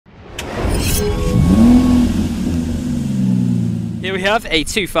Here we have a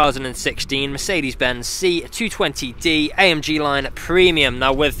 2016 Mercedes-Benz C220D AMG line premium.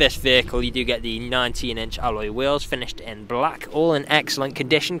 Now with this vehicle you do get the 19-inch alloy wheels finished in black, all in excellent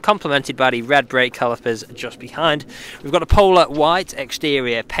condition, complemented by the red brake calipers just behind. We've got a polar white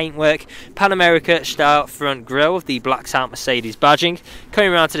exterior paintwork, Pan America style front grille with the blacked out Mercedes badging.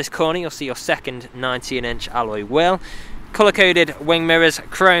 Coming around to this corner you'll see your second 19-inch alloy wheel. Colour-coded wing mirrors,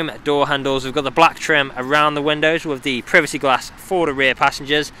 chrome door handles. We've got the black trim around the windows with the privacy glass for the rear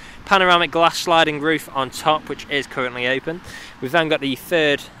passengers. Panoramic glass sliding roof on top, which is currently open. We've then got the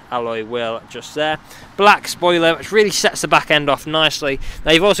third alloy wheel just there. Black spoiler, which really sets the back end off nicely.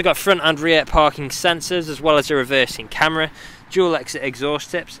 Now you've also got front and rear parking sensors, as well as a reversing camera. Dual exit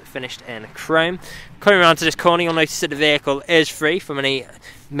exhaust tips finished in chrome. Coming around to this corner you'll notice that the vehicle is free from any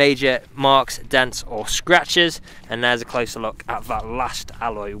major marks, dents or scratches, and there's a closer look at that last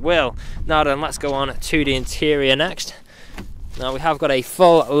alloy wheel. Now then, let's go on to the interior next. Now we have got a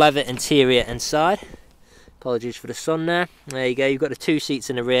full leather interior inside. Apologies for the sun there. There you go, you've got the two seats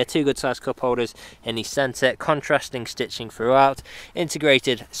in the rear, two good sized cup holders in the centre, contrasting stitching throughout,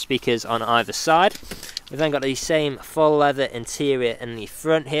 integrated speakers on either side. We've then got the same full leather interior in the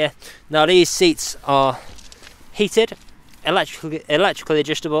front here. Now these seats are heated, electrically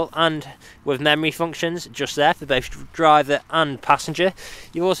adjustable, and with memory functions just there for both driver and passenger.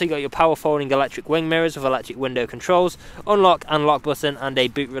 You've also got your power folding electric wing mirrors with electric window controls, unlock and lock button, and a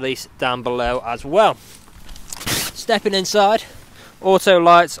boot release down below as well. Stepping inside, auto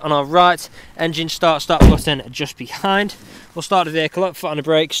lights on our right, engine start button just behind. We'll start the vehicle up, foot on the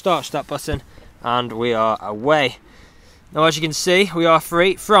brake, start button, and we are away. Now as you can see, we are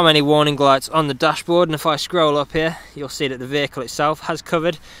free from any warning lights on the dashboard, and if I scroll up here you'll see that the vehicle itself has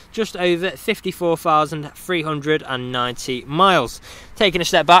covered just over 54,390 miles. Taking a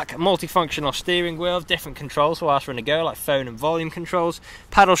step back, multifunctional steering wheel, different controls whilst we're in a go, like phone and volume controls,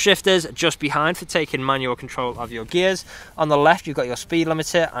 paddle shifters just behind for taking manual control of your gears. On the left you've got your speed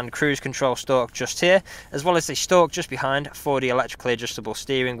limiter and cruise control stalk just here, as well as the stalk just behind for the electrically adjustable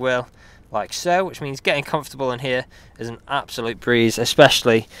steering wheel, like so, which means getting comfortable in here is an absolute breeze,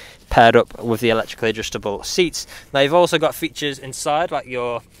 especially paired up with the electrically adjustable seats. Now you've also got features inside like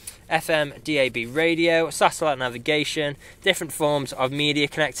your FM, DAB radio, satellite navigation, different forms of media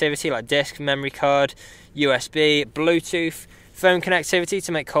connectivity like disc, memory card, USB, Bluetooth, phone connectivity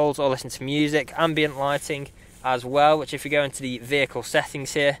to make calls or listen to music, ambient lighting as well, which if you go into the vehicle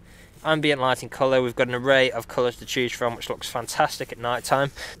settings here, ambient lighting colour, we've got an array of colours to choose from, which looks fantastic at night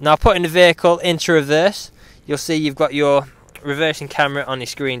time. Now putting the vehicle into reverse, you'll see you've got your reversing camera on your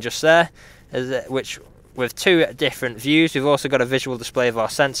screen just there, which with two different views. We've also got a visual display of our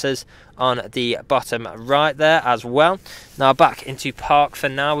sensors on the bottom right there as well. Now back into park for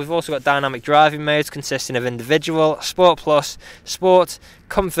now. We've also got dynamic driving modes consisting of individual, sport plus, sport,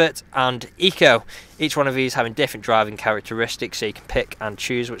 comfort and eco. Each one of these having different driving characteristics, so you can pick and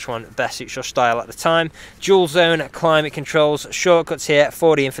choose which one best suits your style at the time. Dual zone climate controls, shortcuts here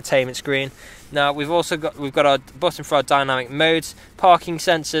for the infotainment screen. Now we've got our button for our dynamic modes, parking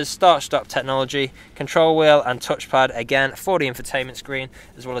sensors, start-stop technology, control wheel and touchpad again for the infotainment screen,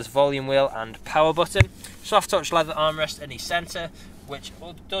 as well as volume wheel and power button. Soft touch leather armrest in the centre, which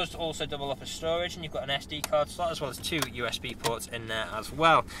does also double up as storage, and you've got an SD card slot as well as two USB ports in there as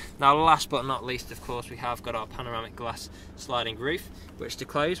well. Now last but not least, of course, we have got our panoramic glass sliding roof, which to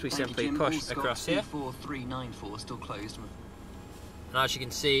close we simply push across here. 4394 still closed. And as you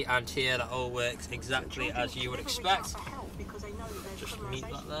can see and hear, that all works exactly as you would expect. Just meet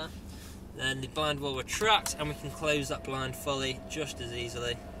that there. Then the blind will retract and we can close that blind fully just as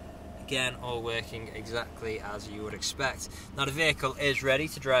easily. Again, all working exactly as you would expect. Now the vehicle is ready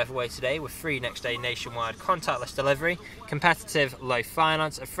to drive away today with free next day nationwide contactless delivery, competitive low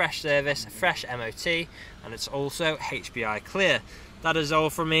finance, a fresh service, a fresh MOT, and it's also HPI clear. That is all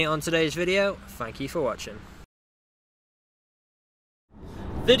from me on today's video. Thank you for watching.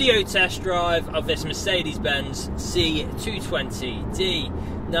 Video test drive of this Mercedes-Benz C220D.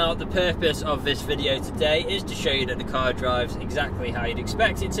 Now the purpose of this video today is to show you that the car drives exactly how you'd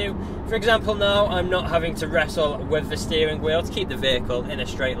expect it to. For example, now I'm not having to wrestle with the steering wheel to keep the vehicle in a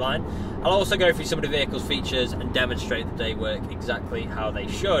straight line. I'll also go through some of the vehicle's features and demonstrate that they work exactly how they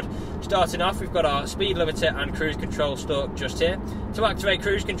should. Starting off, we've got our speed limiter and cruise control stalk just here. To activate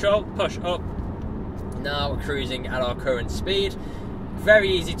cruise control, push up. Now we're cruising at our current speed.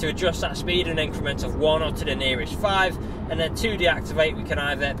 Very easy to adjust that speed in increments of 1 or to the nearest 5, and then to deactivate we can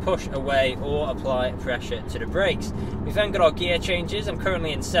either push away or apply pressure to the brakes. We've then got our gear changes. I'm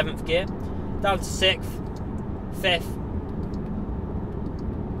currently in 7th gear, down to 6th, 5th,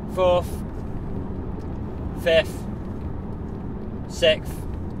 4th, 5th, 6th,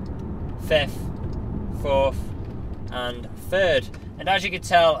 5th, 4th and 3rd. And as you can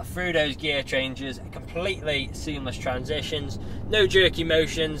tell through those gear changes, completely seamless transitions, no jerky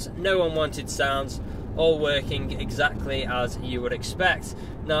motions, no unwanted sounds, all working exactly as you would expect.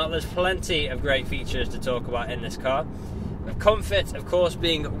 Now there's plenty of great features to talk about in this car. Comfort, of course,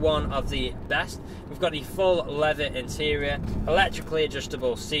 being one of the best. We've got the full leather interior, electrically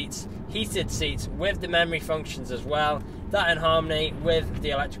adjustable seats, heated seats with the memory functions as well. That in harmony with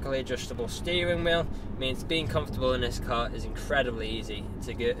the electrically adjustable steering wheel means being comfortable in this car is incredibly easy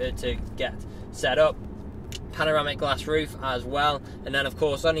to get set up. Panoramic glass roof as well, and then of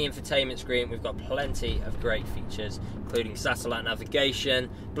course on the infotainment screen we've got plenty of great features, including satellite navigation,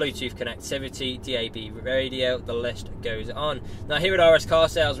 Bluetooth connectivity, DAB radio, the list goes on. Now here at RS Car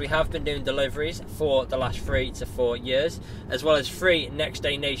Sales we have been doing deliveries for the last 3 to 4 years, as well as free next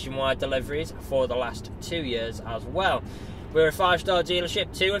day nationwide deliveries for the last 2 years as well. We're a 5-star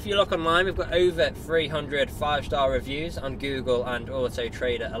dealership too. If you look online, we've got over 300 5-star reviews on Google and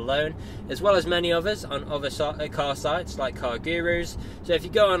Autotrader alone, as well as many others on other car sites like Car Gurus. So if you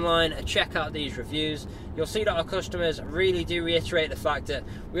go online and check out these reviews, you'll see that our customers really do reiterate the fact that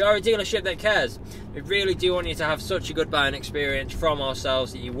we are a dealership that cares. We really do want you to have such a good buying experience from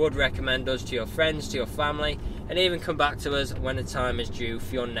ourselves that you would recommend us to your friends, to your family, and even come back to us when the time is due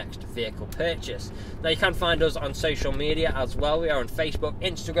for your next vehicle purchase. Now you can find us on social media as well. We are on Facebook,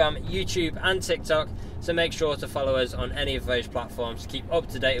 Instagram, YouTube and TikTok, so make sure to follow us on any of those platforms to keep up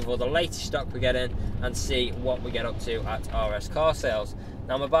to date with all the latest stock we get in and see what we get up to at RS Car Sales.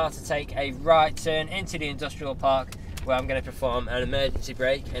 Now I'm about to take a right turn into the industrial park where I'm going to perform an emergency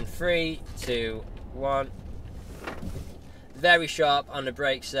brake in 3, 2, 1. Very sharp on the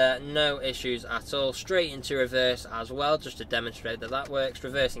brakes there, no issues at all. Straight into reverse as well, just to demonstrate that that works.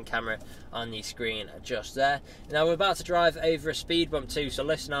 Reversing camera on the screen just there. Now we're about to drive over a speed bump too, so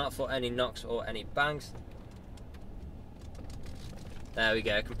listen out for any knocks or any bangs. There we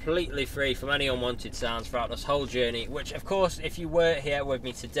go, completely free from any unwanted sounds throughout this whole journey, which of course if you were here with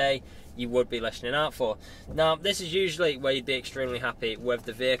me today you would be listening out for. Now this is usually where you'd be extremely happy with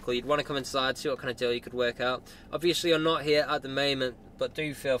the vehicle. You'd want to come inside, see what kind of deal you could work out. Obviously you're not here at the moment, but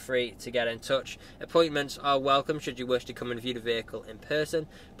do feel free to get in touch. Appointments are welcome should you wish to come and view the vehicle in person.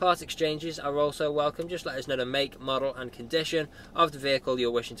 Part exchanges are also welcome. Just let us know the make, model and condition of the vehicle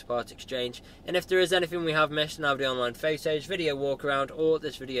you're wishing to part exchange. And if there is anything we have missed in either the online photos, video walk around or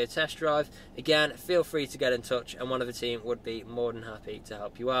this video test drive, again feel free to get in touch and one of the team would be more than happy to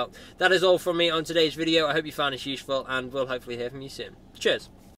help you out. That is all from me on today's video. I hope you found this useful and we'll hopefully hear from you soon. Cheers.